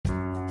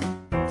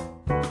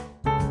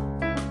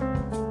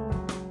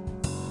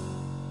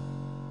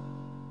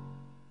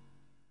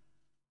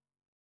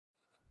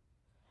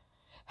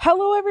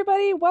Hello,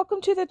 everybody.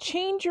 Welcome to the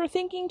Change Your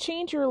Thinking,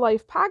 Change Your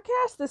Life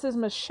podcast. This is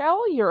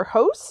Michelle, your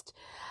host.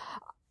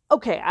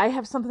 Okay, I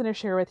have something to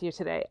share with you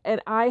today,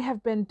 and I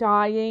have been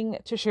dying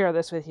to share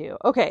this with you.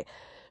 Okay,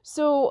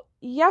 so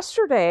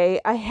yesterday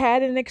I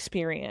had an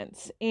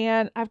experience,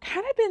 and I've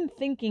kind of been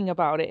thinking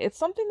about it. It's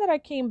something that I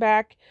came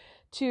back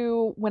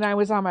to when I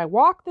was on my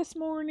walk this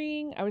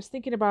morning. I was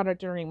thinking about it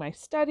during my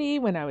study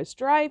when I was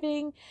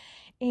driving,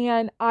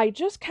 and I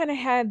just kind of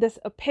had this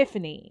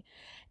epiphany.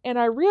 And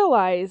I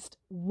realized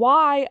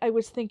why I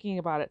was thinking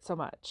about it so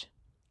much.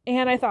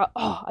 And I thought,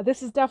 oh,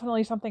 this is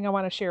definitely something I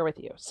want to share with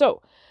you.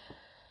 So,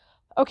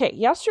 okay,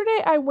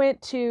 yesterday I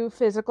went to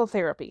physical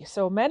therapy.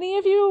 So many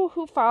of you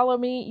who follow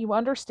me, you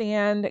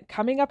understand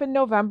coming up in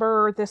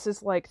November, this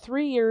is like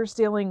 3 years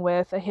dealing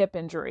with a hip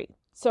injury.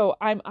 So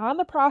I'm on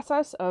the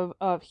process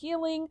of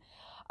healing,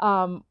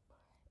 and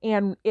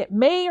it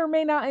may or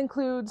may not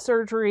include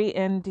surgery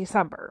in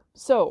December.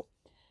 So,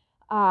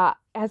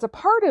 as a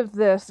part of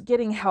this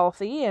getting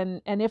healthy,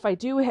 and if I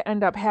do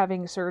end up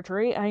having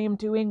surgery, I am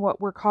doing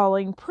what we're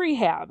calling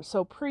prehab,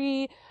 so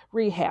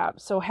pre-rehab.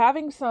 So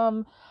having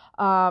some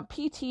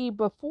PT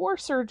before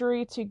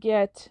surgery to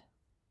get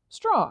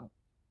strong,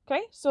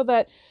 okay? So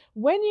that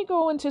when you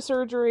go into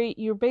surgery,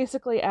 you're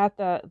basically at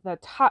the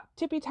top,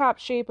 tippy-top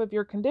shape of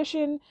your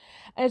condition,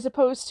 as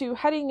opposed to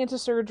heading into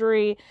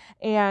surgery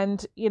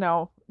and,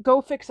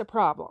 go fix a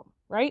problem,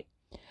 right?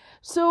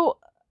 So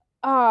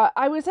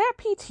I was at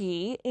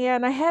PT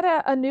and I had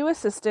a new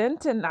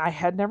assistant, and I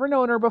had never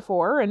known her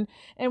before, and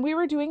we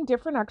were doing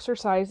different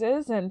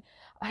exercises, and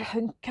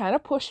kind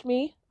of pushed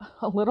me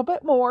a little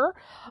bit more.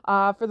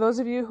 For those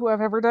of you who have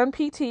ever done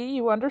PT,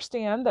 you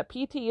understand that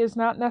PT is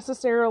not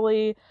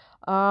necessarily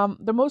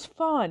the most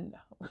fun.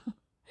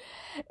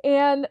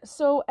 And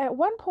so at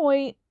one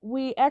point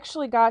we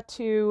actually got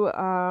to,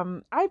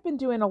 I've been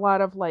doing a lot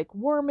of like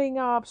warming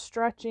up,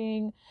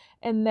 stretching,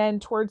 and then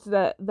towards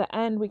the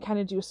end we kind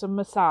of do some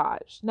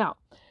massage. Now,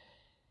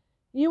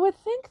 you would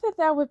think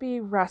that would be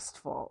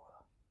restful.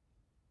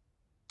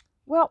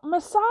 Well,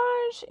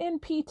 massage in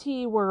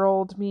PT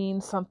world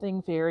means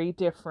something very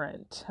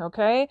different,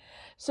 okay?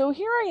 So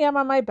here I am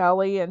on my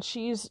belly, and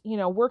she's,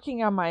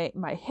 working on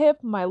my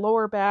hip, my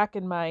lower back,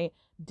 and my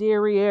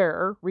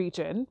derriere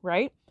region,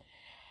 right?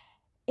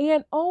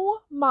 And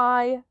oh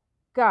my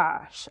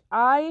gosh,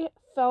 I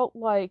felt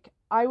like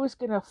I was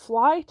going to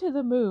fly to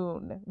the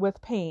moon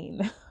with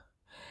pain.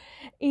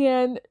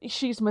 And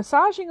she's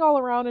massaging all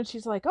around, and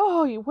she's like,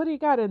 oh, what do you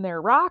got in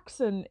there?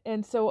 Rocks?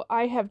 And so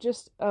I have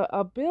just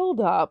a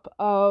buildup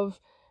of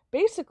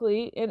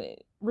basically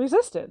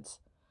resistance,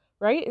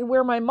 right?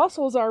 Where my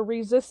muscles are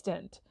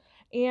resistant.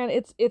 And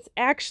it's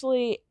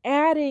actually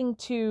adding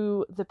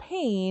to the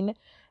pain,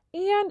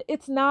 and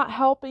it's not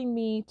helping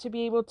me to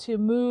be able to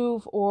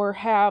move or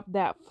have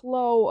that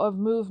flow of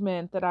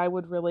movement that I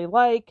would really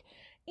like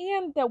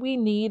and that we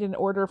need in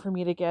order for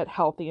me to get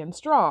healthy and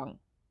strong.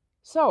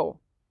 So,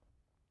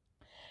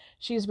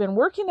 she's been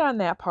working on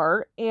that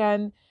part,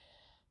 and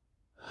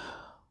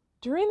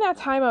during that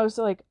time I was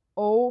like,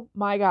 oh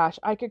my gosh,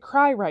 I could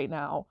cry right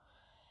now.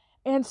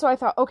 And so I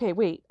thought, okay,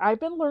 wait,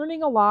 I've been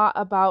learning a lot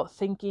about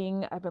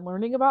thinking. I've been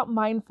learning about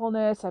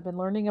mindfulness. I've been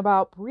learning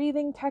about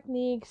breathing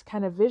techniques,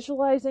 kind of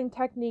visualizing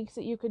techniques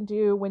that you can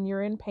do when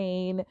you're in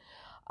pain.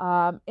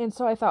 And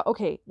so I thought,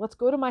 okay, let's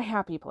go to my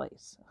happy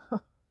place.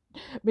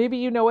 Maybe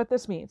you know what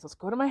this means. Let's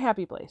go to my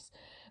happy place.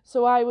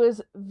 So I was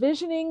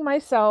visioning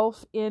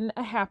myself in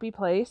a happy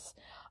place.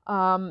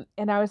 And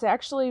I was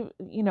actually,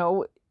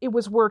 it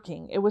was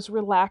working. It was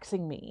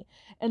relaxing me.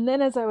 And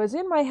then as I was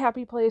in my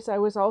happy place, I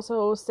was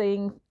also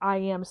saying I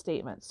am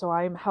statements. So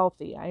I am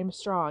healthy. I am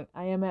strong.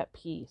 I am at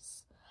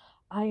peace.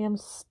 I am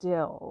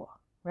still,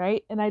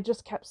 right? And I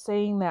just kept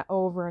saying that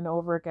over and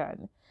over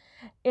again.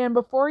 And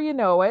before you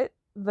know it,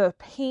 the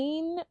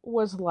pain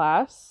was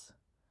less,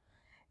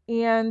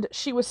 and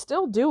she was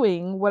still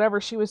doing whatever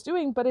she was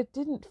doing, but it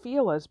didn't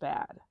feel as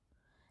bad.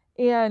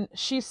 And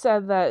she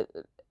said that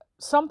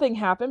something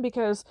happened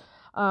because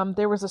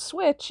there was a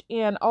switch,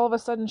 and all of a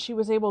sudden she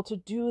was able to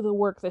do the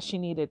work that she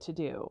needed to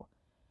do.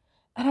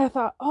 And I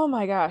thought, oh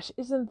my gosh,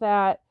 isn't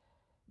that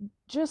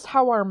just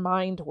how our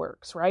mind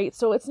works, right?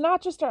 So it's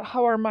not just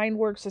how our mind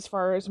works as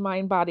far as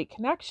mind-body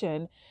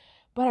connection,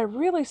 but I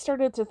really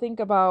started to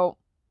think about,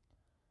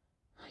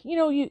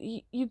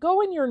 you go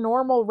in your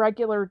normal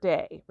regular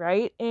day,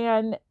 right?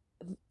 And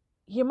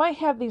you might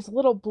have these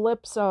little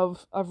blips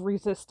of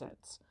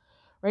resistance,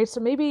 right?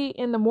 So maybe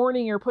in the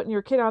morning you're putting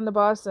your kid on the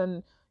bus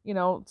and,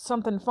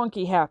 something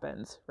funky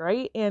happens,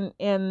 right?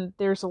 And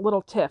there's a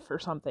little tiff or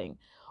something.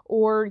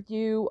 Or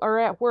you are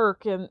at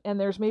work and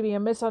there's maybe a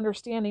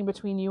misunderstanding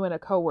between you and a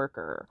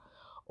coworker.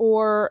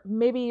 Or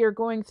maybe you're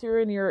going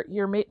through and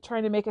you're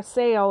trying to make a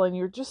sale and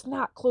you're just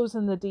not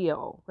closing the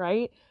deal,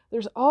 right?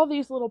 There's all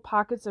these little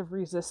pockets of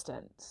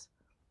resistance.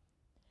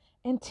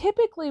 And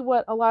typically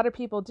what a lot of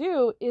people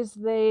do is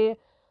they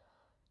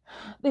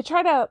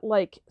try to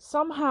like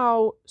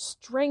somehow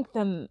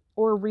strengthen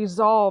or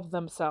resolve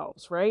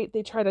themselves, right?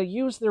 They try to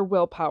use their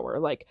willpower.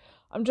 Like,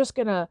 I'm just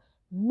going to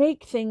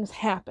make things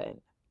happen,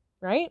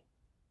 right?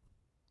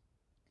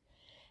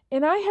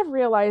 And I have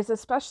realized,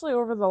 especially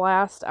over the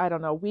last,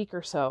 week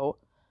or so,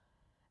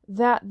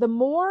 that the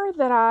more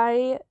that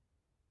I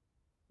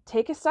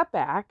take a step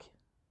back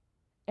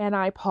and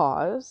I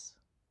pause,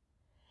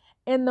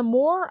 and the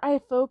more I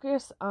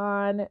focus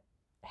on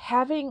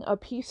having a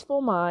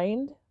peaceful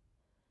mind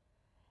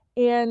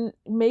and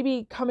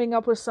maybe coming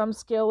up with some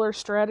skill or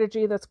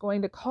strategy that's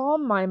going to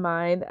calm my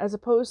mind as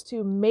opposed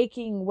to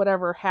making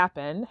whatever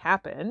happen,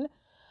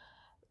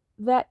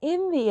 that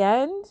in the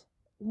end,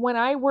 when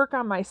I work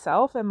on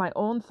myself and my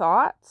own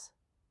thoughts,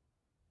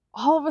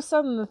 all of a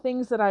sudden the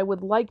things that I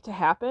would like to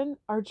happen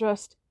are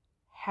just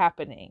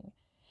happening.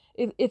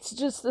 It's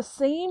just the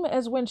same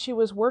as when she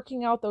was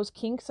working out those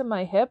kinks in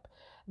my hip,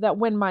 that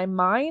when my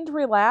mind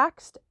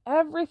relaxed,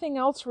 everything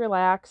else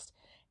relaxed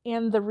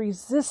and the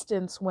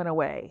resistance went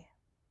away.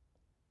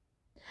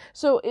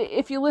 So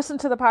if you listened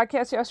to the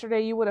podcast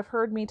yesterday, you would have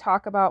heard me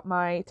talk about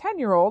my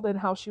 10-year-old and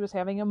how she was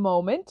having a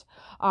moment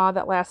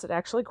that lasted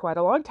actually quite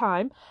a long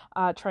time,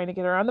 trying to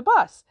get her on the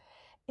bus.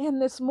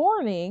 And this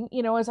morning,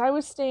 as I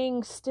was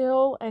staying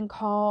still and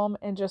calm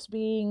and just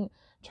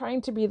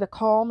trying to be the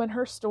calm in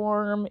her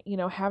storm,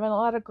 having a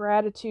lot of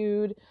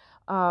gratitude,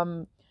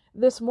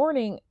 this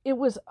morning, it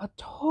was a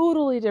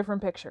totally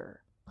different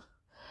picture.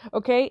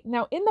 Okay,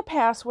 now in the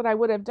past, what I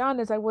would have done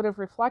is I would have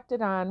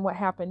reflected on what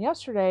happened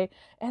yesterday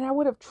and I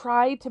would have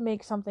tried to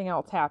make something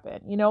else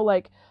happen.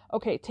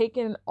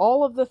 Taken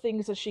all of the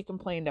things that she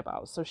complained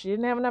about. So she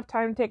didn't have enough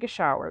time to take a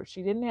shower.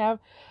 She didn't have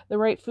the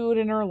right food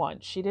in her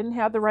lunch. She didn't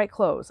have the right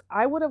clothes.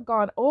 I would have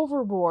gone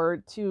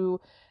overboard to,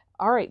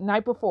 all right,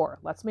 night before,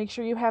 let's make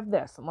sure you have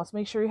this and let's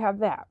make sure you have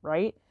that,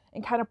 right?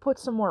 And kind of put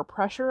some more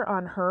pressure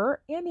on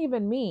her and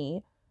even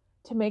me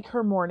to make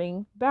her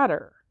morning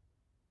better.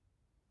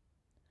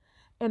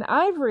 And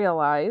I've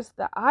realized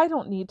that I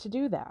don't need to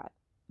do that.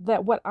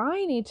 That what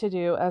I need to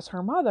do as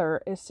her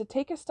mother is to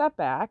take a step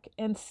back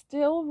and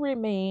still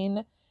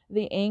remain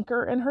the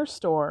anchor in her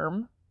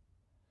storm.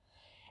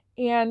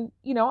 And,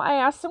 I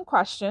asked some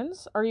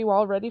questions. Are you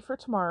all ready for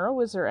tomorrow?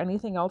 Is there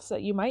anything else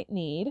that you might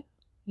need?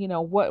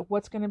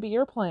 What's going to be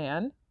your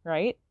plan,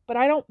 right? But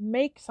I don't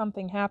make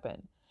something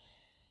happen.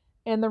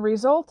 And the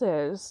result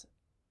is,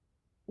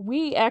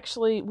 we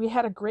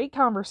had a great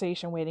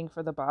conversation waiting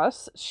for the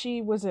bus.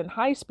 She was in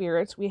high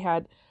spirits. We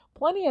had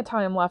plenty of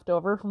time left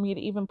over for me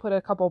to even put a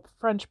couple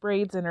French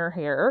braids in her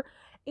hair.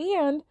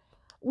 And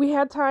we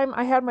had time.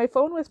 I had my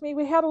phone with me.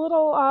 We had a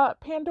little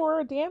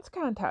Pandora dance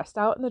contest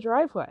out in the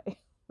driveway,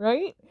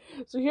 right?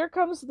 So here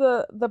comes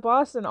the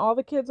bus and all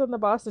the kids on the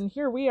bus. And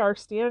here we are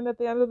standing at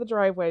the end of the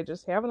driveway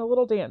just having a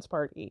little dance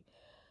party.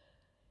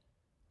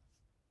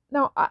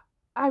 Now,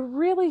 I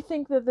really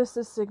think that this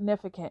is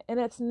significant, and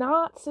it's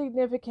not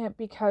significant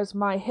because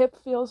my hip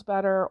feels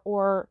better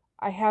or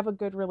I have a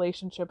good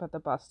relationship at the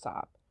bus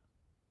stop.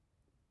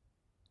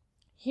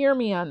 Hear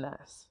me on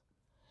this.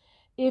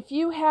 If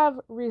you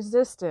have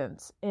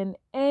resistance in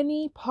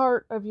any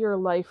part of your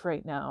life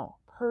right now,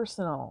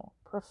 personal,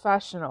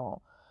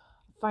 professional,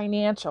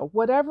 financial,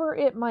 whatever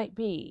it might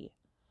be,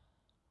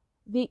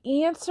 the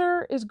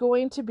answer is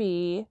going to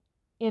be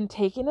in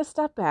taking a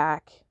step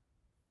back,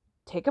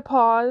 take a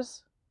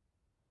pause,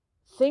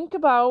 think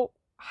about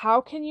how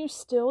can you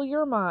still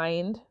your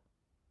mind.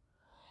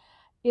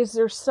 Is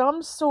there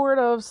some sort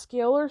of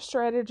skill or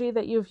strategy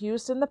that you've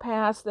used in the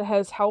past that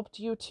has helped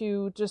you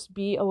to just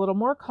be a little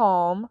more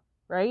calm,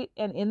 right?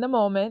 And in the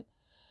moment,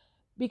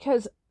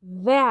 because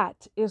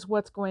that is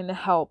what's going to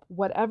help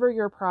whatever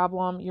your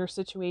problem, your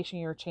situation,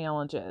 your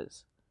challenge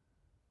is.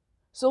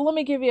 So let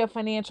me give you a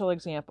financial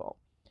example.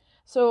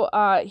 So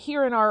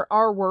here in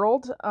our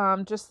world,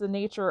 just the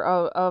nature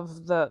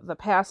of the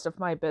past of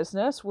my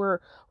business, we're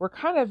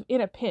kind of in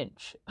a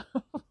pinch.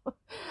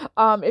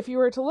 If you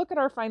were to look at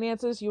our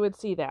finances, you would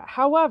see that.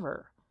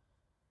 However,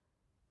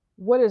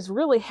 what is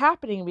really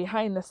happening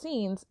behind the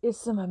scenes is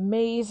some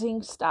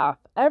amazing stuff.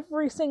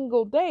 Every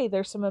single day,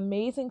 there's some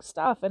amazing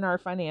stuff in our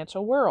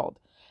financial world.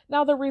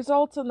 Now, the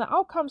results and the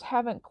outcomes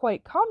haven't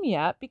quite come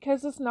yet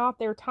because it's not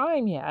their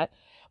time yet,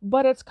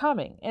 but it's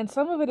coming. And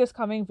some of it is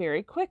coming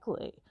very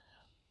quickly.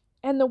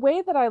 And the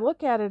way that I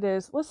look at it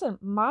is, listen,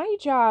 my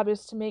job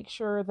is to make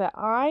sure that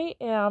I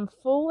am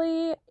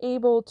fully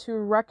able to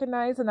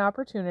recognize an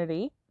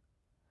opportunity.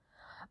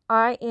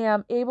 I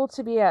am able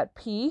to be at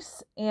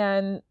peace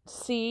and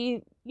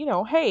see,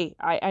 hey,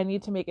 I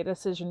need to make a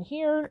decision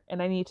here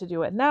and I need to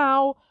do it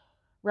now,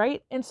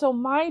 right? And so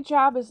my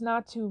job is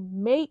not to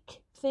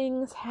make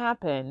things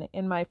happen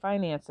in my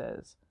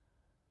finances.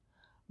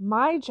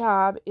 My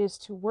job is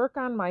to work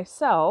on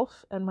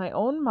myself and my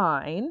own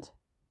mind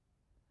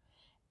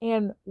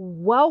and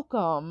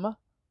welcome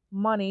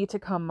money to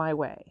come my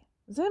way.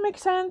 Does that make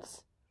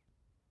sense?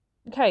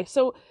 Okay,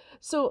 so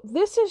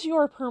this is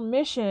your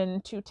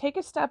permission to take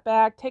a step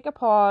back, take a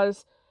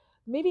pause,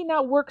 maybe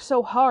not work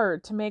so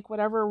hard to make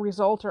whatever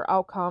result or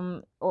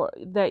outcome or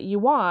that you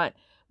want,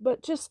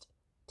 but just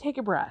take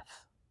a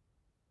breath.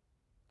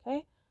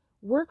 Okay?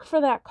 Work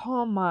for that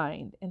calm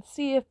mind and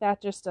see if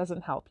that just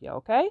doesn't help you,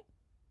 okay?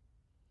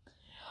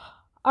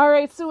 All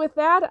right, so with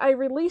that, I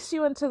release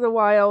you into the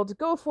wild.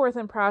 Go forth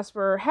and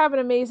prosper. Have an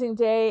amazing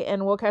day,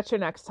 and we'll catch you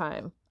next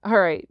time. All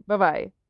right, bye bye.